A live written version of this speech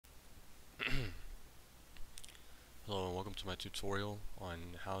welcome to my tutorial on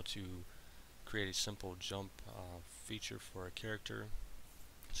how to create a simple jump feature for a character.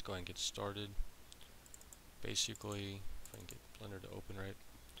 Let's go ahead and get started. Basically, if I can get Blender to open right,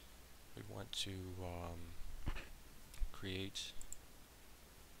 we want to create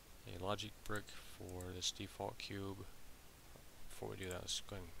a logic brick for this default cube. Before we do that, let's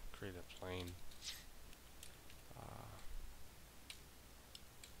go ahead and create a plane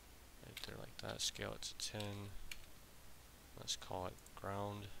right there like that. Scale it to 10. Let's call it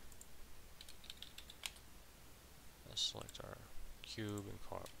ground. Let's select our cube and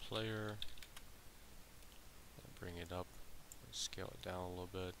call it player. And bring it up. Let's scale it down a little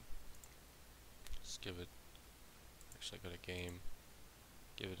bit. Let's give it, actually go to game.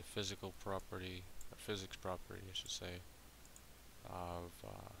 Give it a physical property, a physics property I should say, of,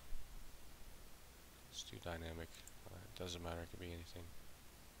 let's do dynamic. It doesn't matter, it could be anything.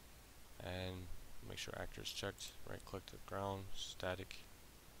 And make sure actor is checked. Right click the ground, static,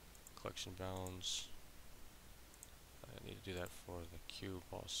 collection bounds. I need to do that for the cube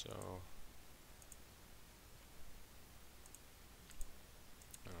also.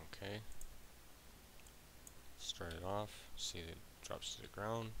 Okay. Start it off. See it drops to the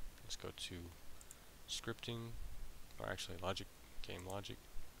ground. Let's go to scripting, or actually logic, game logic.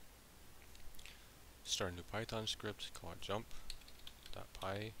 Start a new Python script, call it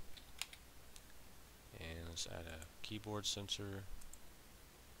jump.py. And let's add a keyboard sensor.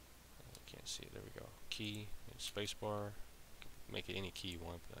 I can't see it, there we go. Key and spacebar. Make it any key you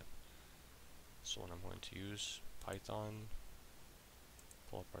want, but that's the one I'm going to use. Python.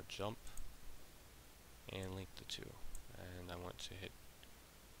 Pull up our jump and link the two. And I want to hit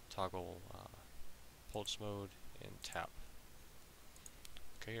toggle pulse mode and tap.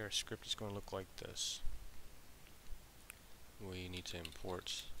 Okay, our script is going to look like this. We need to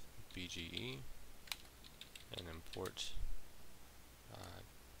import BGE and import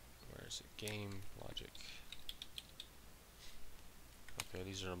where is it? Game logic. Okay,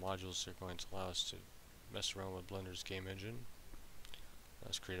 these are the modules that are going to allow us to mess around with Blender's game engine.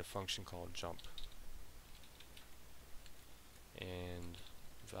 Let's create a function called jump. And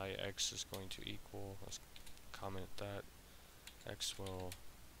value x is going to equal, let's comment that, x will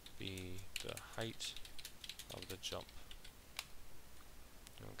be the height of the jump.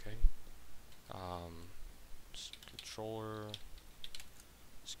 Okay. Controller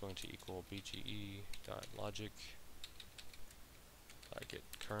is going to equal bge.logic. I get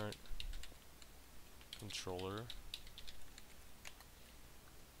current controller,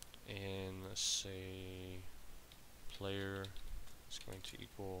 and let's say player is going to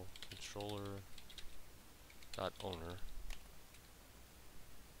equal controller dot owner,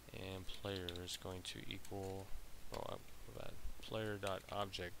 and player is going to equal player dot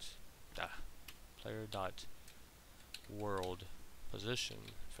object player dot world position,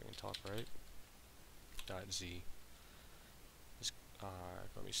 if I can talk right, dot z is going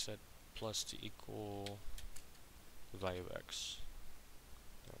to be set plus to equal the value of x.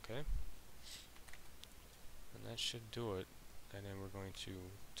 Okay, and that should do it. And then we're going to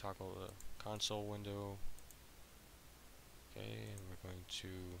toggle the console window. Okay, and we're going to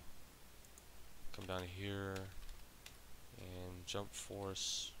come down here and jump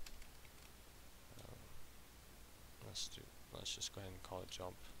force. Let's just go ahead and call it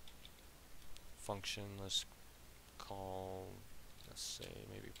jump. Function, let's say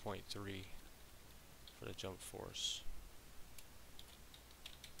maybe 0.3 for the jump force.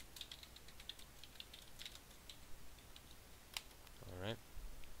 Alright,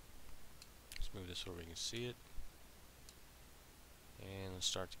 let's move this where we can see it, and let's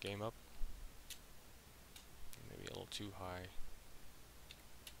start the game up. Maybe a little too high.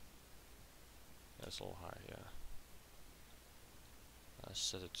 That's a little high, yeah. Let's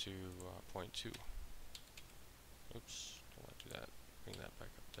set it to 0.2. Oops, don't want to do that. Bring that back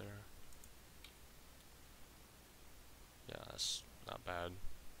up there. Yeah, that's not bad.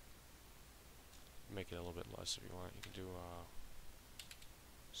 Make it a little bit less if you want. You can do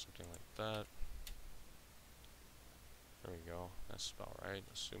something like that. There we go. That's about right.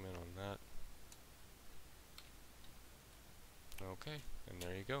 Let's zoom in on that. Okay, and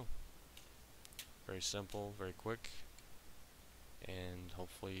there you go. Very simple, very quick, and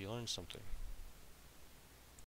hopefully you learned something.